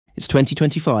It's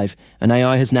 2025, and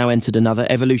AI has now entered another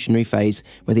evolutionary phase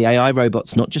where the AI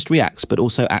robots not just reacts but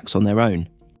also acts on their own.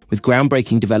 With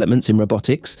groundbreaking developments in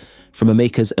robotics, from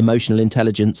Ameca's emotional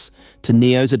intelligence to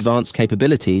Neo's advanced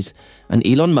capabilities and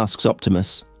Elon Musk's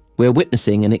Optimus, we're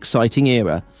witnessing an exciting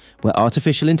era where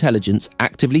artificial intelligence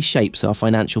actively shapes our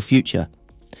financial future.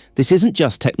 This isn't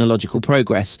just technological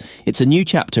progress, it's a new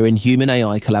chapter in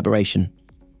human-AI collaboration.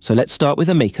 So let's start with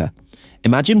Ameca.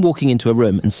 Imagine walking into a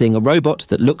room and seeing a robot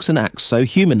that looks and acts so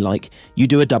human-like you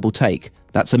do a double take.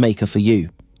 That's Ameca for you.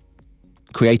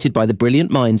 Created by the brilliant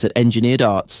minds at Engineered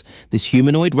Arts, this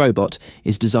humanoid robot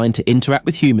is designed to interact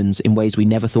with humans in ways we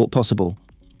never thought possible.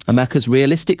 Ameca's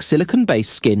realistic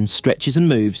silicon-based skin stretches and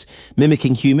moves,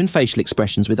 mimicking human facial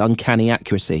expressions with uncanny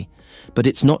accuracy. But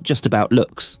it's not just about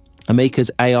looks.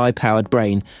 Ameca's AI-powered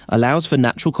brain allows for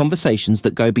natural conversations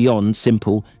that go beyond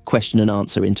simple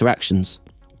question-and-answer interactions.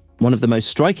 One of the most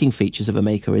striking features of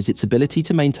Ameca is its ability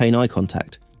to maintain eye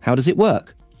contact. How does it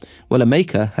work? Well,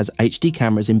 Ameca has HD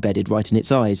cameras embedded right in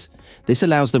its eyes. This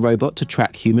allows the robot to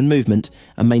track human movement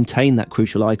and maintain that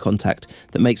crucial eye contact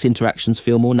that makes interactions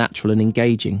feel more natural and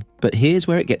engaging. But here's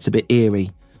where it gets a bit eerie.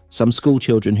 Some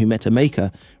schoolchildren who met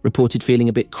Ameca reported feeling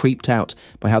a bit creeped out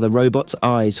by how the robot's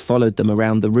eyes followed them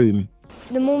around the room.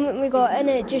 The moment we got in,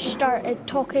 it just started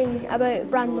talking about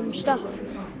random stuff.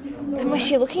 And was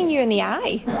she looking you in the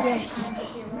eye? Yes.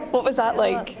 What was that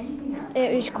like?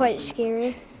 It was quite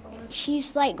scary.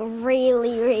 She's like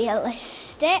really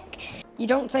realistic. You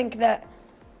don't think that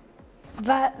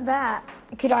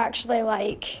could actually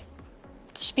like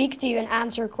speak to you and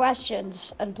answer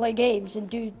questions and play games and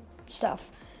do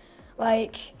stuff.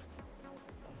 Like,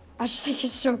 I just think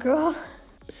it's so cool.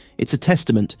 It's a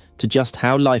testament to just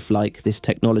how lifelike this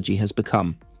technology has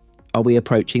become. Are we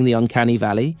approaching the uncanny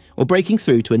valley or breaking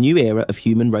through to a new era of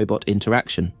human-robot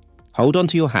interaction? Hold on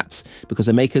to your hats, because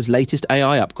Ameca's latest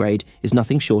AI upgrade is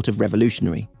nothing short of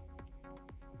revolutionary.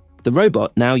 The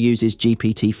robot now uses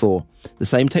GPT-4, the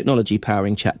same technology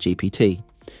powering ChatGPT.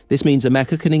 This means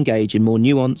Ameca can engage in more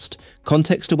nuanced,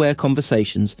 context-aware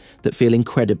conversations that feel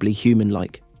incredibly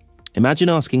human-like. Imagine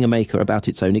asking Ameca about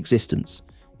its own existence.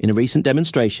 In a recent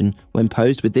demonstration, when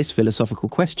posed with this philosophical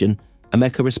question,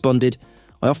 Ameca responded,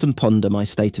 "I often ponder my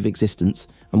state of existence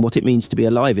and what it means to be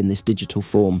alive in this digital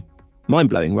form."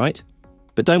 Mind-blowing, right?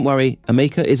 But don't worry,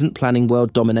 Ameca isn't planning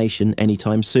world domination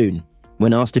anytime soon.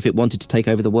 When asked if it wanted to take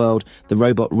over the world, the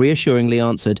robot reassuringly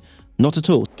answered, "Not at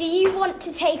all." Do you want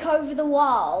to take over the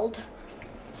world?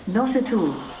 Not at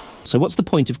all. So what's the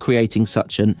point of creating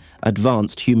such an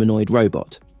advanced humanoid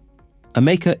robot?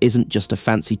 Ameca isn't just a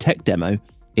fancy tech demo,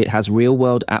 it has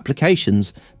real-world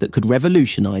applications that could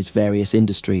revolutionize various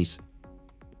industries.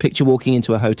 Picture walking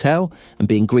into a hotel and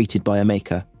being greeted by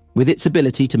Ameca. With its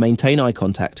ability to maintain eye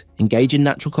contact, engage in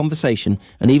natural conversation,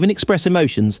 and even express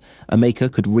emotions, Ameca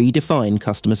could redefine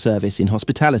customer service in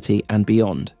hospitality and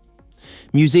beyond.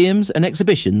 Museums and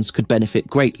exhibitions could benefit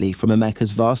greatly from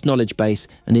Ameca's vast knowledge base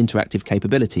and interactive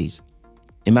capabilities.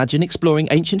 Imagine exploring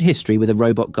ancient history with a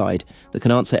robot guide that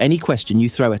can answer any question you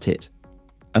throw at it.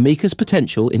 Ameca's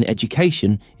potential in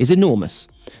education is enormous.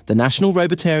 The National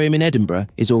Robotarium in Edinburgh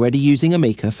is already using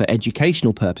Ameca for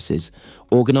educational purposes,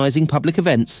 organising public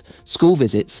events, school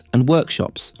visits and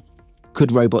workshops.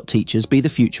 Could robot teachers be the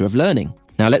future of learning?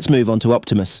 Now let's move on to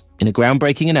Optimus. In a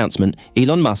groundbreaking announcement,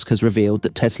 Elon Musk has revealed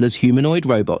that Tesla's humanoid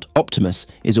robot, Optimus,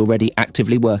 is already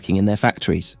actively working in their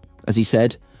factories. As he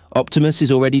said, Optimus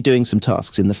is already doing some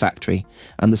tasks in the factory,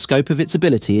 and the scope of its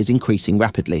ability is increasing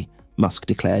rapidly, Musk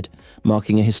declared,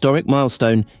 marking a historic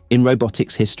milestone in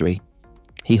robotics history.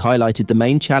 He highlighted the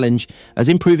main challenge as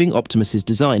improving Optimus's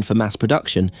design for mass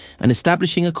production and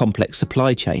establishing a complex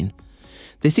supply chain.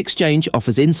 This exchange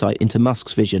offers insight into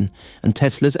Musk's vision and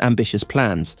Tesla's ambitious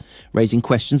plans, raising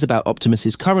questions about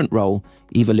Optimus's current role,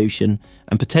 evolution,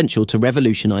 and potential to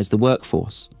revolutionize the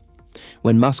workforce.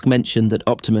 When Musk mentioned that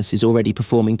Optimus is already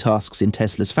performing tasks in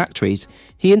Tesla's factories,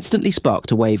 he instantly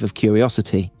sparked a wave of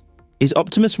curiosity. Is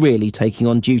Optimus really taking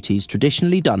on duties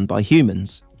traditionally done by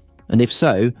humans? And if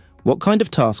so, what kind of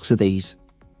tasks are these?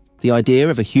 The idea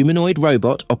of a humanoid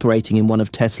robot operating in one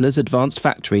of Tesla's advanced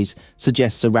factories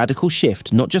suggests a radical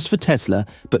shift not just for Tesla,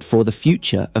 but for the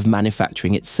future of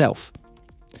manufacturing itself.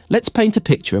 Let's paint a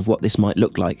picture of what this might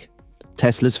look like.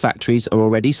 Tesla's factories are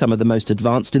already some of the most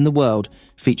advanced in the world,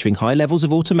 featuring high levels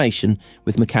of automation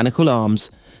with mechanical arms,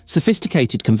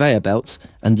 sophisticated conveyor belts,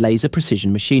 and laser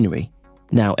precision machinery.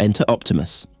 Now enter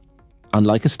Optimus.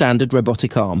 Unlike a standard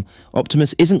robotic arm,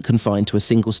 Optimus isn't confined to a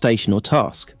single station or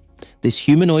task. This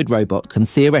humanoid robot can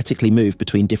theoretically move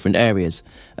between different areas,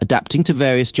 adapting to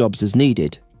various jobs as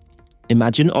needed.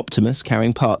 Imagine Optimus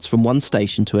carrying parts from one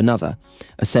station to another,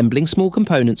 assembling small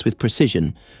components with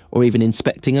precision, or even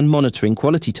inspecting and monitoring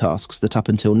quality tasks that up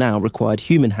until now required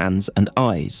human hands and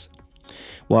eyes.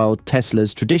 While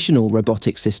Tesla's traditional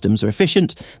robotic systems are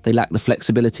efficient, they lack the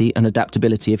flexibility and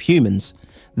adaptability of humans.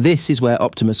 This is where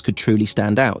Optimus could truly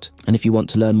stand out. And if you want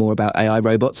to learn more about AI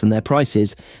robots and their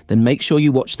prices, then make sure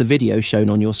you watch the video shown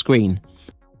on your screen.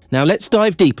 Now let's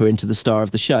dive deeper into the star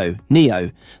of the show,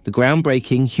 Neo, the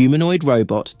groundbreaking humanoid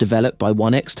robot developed by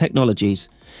 1X Technologies.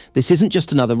 This isn't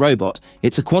just another robot,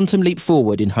 it's a quantum leap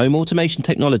forward in home automation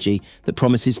technology that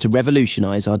promises to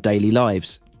revolutionize our daily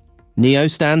lives. Neo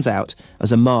stands out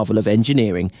as a marvel of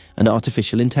engineering and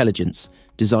artificial intelligence,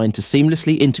 designed to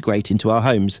seamlessly integrate into our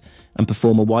homes and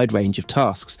perform a wide range of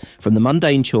tasks. From the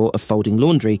mundane chore of folding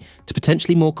laundry to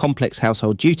potentially more complex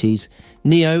household duties,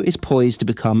 Neo is poised to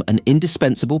become an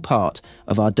indispensable part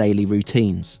of our daily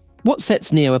routines. What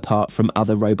sets Neo apart from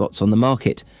other robots on the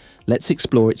market? Let's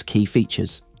explore its key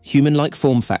features. Human-like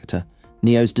form factor.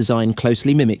 Neo's design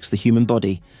closely mimics the human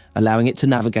body, allowing it to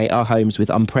navigate our homes with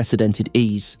unprecedented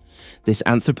ease. This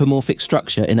anthropomorphic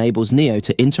structure enables Neo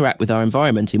to interact with our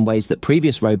environment in ways that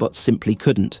previous robots simply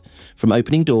couldn't, from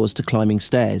opening doors to climbing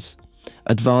stairs.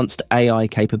 Advanced AI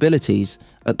capabilities.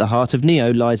 At the heart of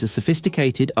Neo lies a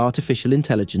sophisticated artificial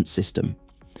intelligence system.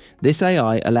 This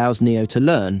AI allows Neo to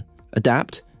learn,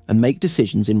 adapt, and make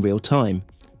decisions in real time,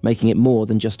 making it more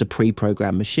than just a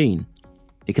pre-programmed machine.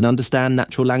 It can understand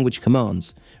natural language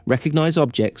commands, recognize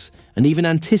objects, and even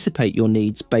anticipate your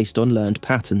needs based on learned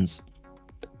patterns.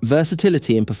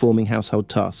 Versatility in performing household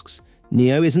tasks.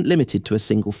 Neo isn't limited to a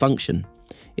single function.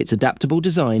 Its adaptable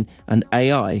design and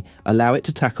AI allow it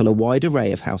to tackle a wide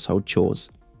array of household chores.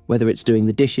 Whether it's doing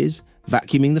the dishes,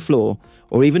 vacuuming the floor,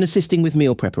 or even assisting with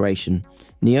meal preparation,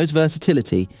 Neo's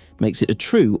versatility makes it a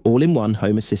true all-in-one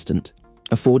home assistant.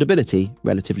 Affordability,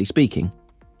 relatively speaking.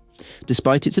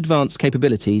 Despite its advanced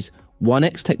capabilities,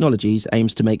 1X Technologies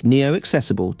aims to make Neo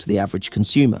accessible to the average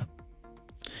consumer.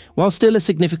 While still a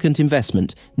significant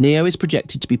investment, Neo is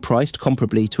projected to be priced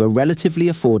comparably to a relatively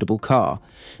affordable car,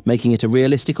 making it a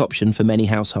realistic option for many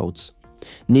households.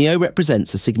 Neo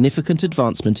represents a significant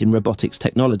advancement in robotics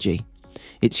technology.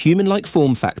 Its human-like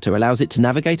form factor allows it to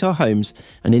navigate our homes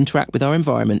and interact with our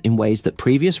environment in ways that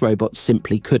previous robots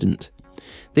simply couldn't.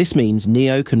 This means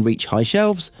Neo can reach high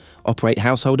shelves, operate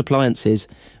household appliances,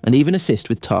 and even assist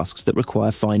with tasks that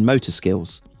require fine motor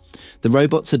skills. The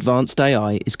robot's advanced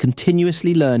AI is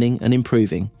continuously learning and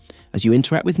improving. As you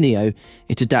interact with Neo,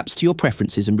 it adapts to your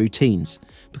preferences and routines,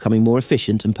 becoming more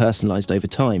efficient and personalized over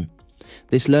time.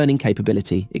 This learning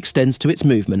capability extends to its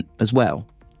movement as well.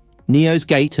 Neo's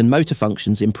gait and motor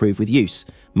functions improve with use,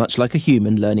 much like a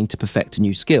human learning to perfect a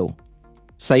new skill.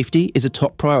 Safety is a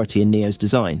top priority in Neo's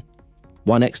design.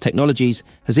 1X Technologies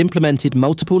has implemented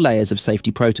multiple layers of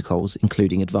safety protocols,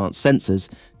 including advanced sensors,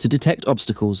 to detect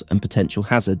obstacles and potential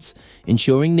hazards,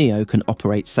 ensuring Neo can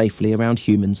operate safely around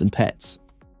humans and pets.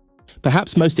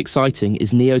 Perhaps most exciting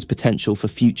is Neo's potential for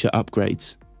future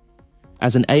upgrades.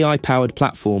 As an AI-powered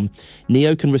platform,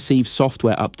 Neo can receive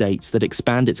software updates that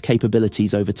expand its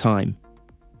capabilities over time.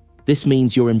 This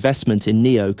means your investment in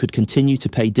Neo could continue to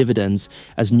pay dividends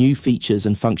as new features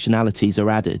and functionalities are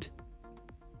added.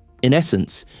 In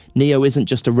essence, Neo isn't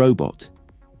just a robot,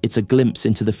 it's a glimpse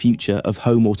into the future of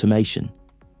home automation.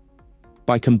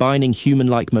 By combining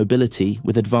human-like mobility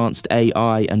with advanced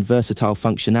AI and versatile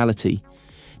functionality,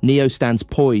 Neo stands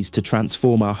poised to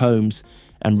transform our homes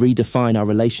and redefine our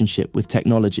relationship with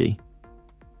technology.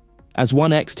 As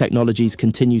 1X Technologies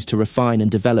continues to refine and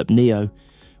develop Neo,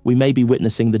 we may be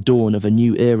witnessing the dawn of a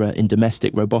new era in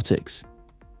domestic robotics.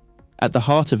 At the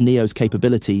heart of Neo's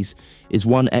capabilities is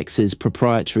 1X's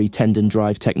proprietary tendon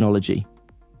drive technology.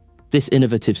 This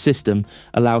innovative system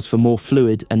allows for more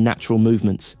fluid and natural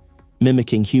movements,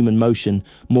 mimicking human motion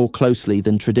more closely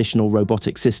than traditional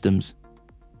robotic systems.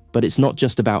 But it's not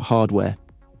just about hardware.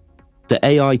 The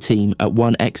AI team at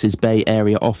 1X's Bay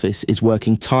Area office is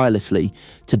working tirelessly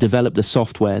to develop the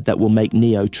software that will make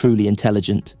Neo truly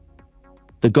intelligent.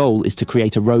 The goal is to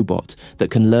create a robot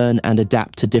that can learn and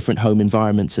adapt to different home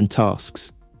environments and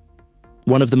tasks.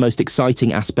 One of the most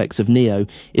exciting aspects of Neo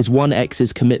is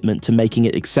 1X's commitment to making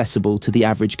it accessible to the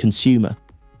average consumer.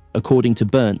 According to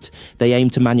Burnt, they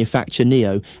aim to manufacture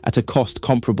Neo at a cost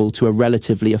comparable to a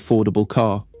relatively affordable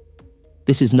car.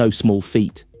 This is no small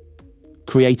feat.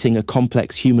 Creating a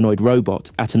complex humanoid robot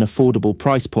at an affordable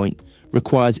price point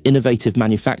requires innovative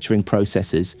manufacturing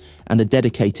processes and a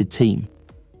dedicated team.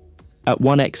 At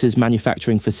 1X's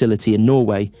manufacturing facility in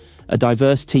Norway, a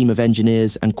diverse team of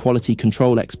engineers and quality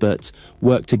control experts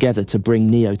work together to bring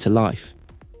Neo to life.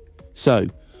 So,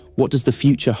 what does the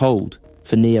future hold?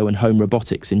 for Neo and home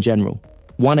robotics in general.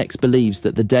 1X believes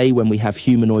that the day when we have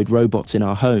humanoid robots in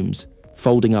our homes,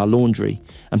 folding our laundry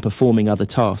and performing other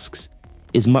tasks,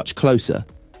 is much closer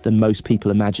than most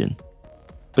people imagine.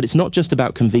 But it's not just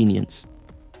about convenience.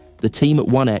 The team at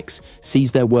 1X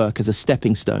sees their work as a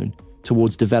stepping stone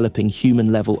towards developing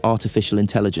human-level artificial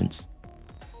intelligence.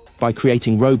 By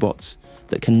creating robots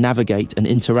that can navigate and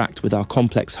interact with our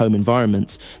complex home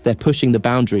environments, they're pushing the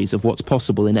boundaries of what's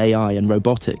possible in AI and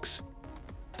robotics.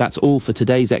 That's all for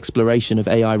today's exploration of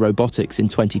AI robotics in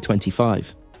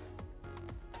 2025.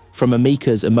 From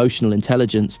Ameca's emotional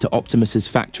intelligence to Optimus's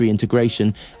factory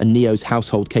integration and Neo's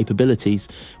household capabilities,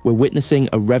 we're witnessing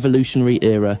a revolutionary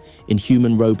era in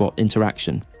human-robot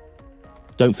interaction.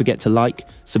 Don't forget to like,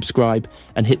 subscribe,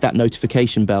 and hit that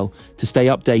notification bell to stay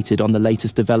updated on the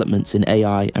latest developments in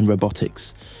AI and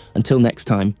robotics. Until next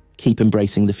time, keep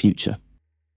embracing the future.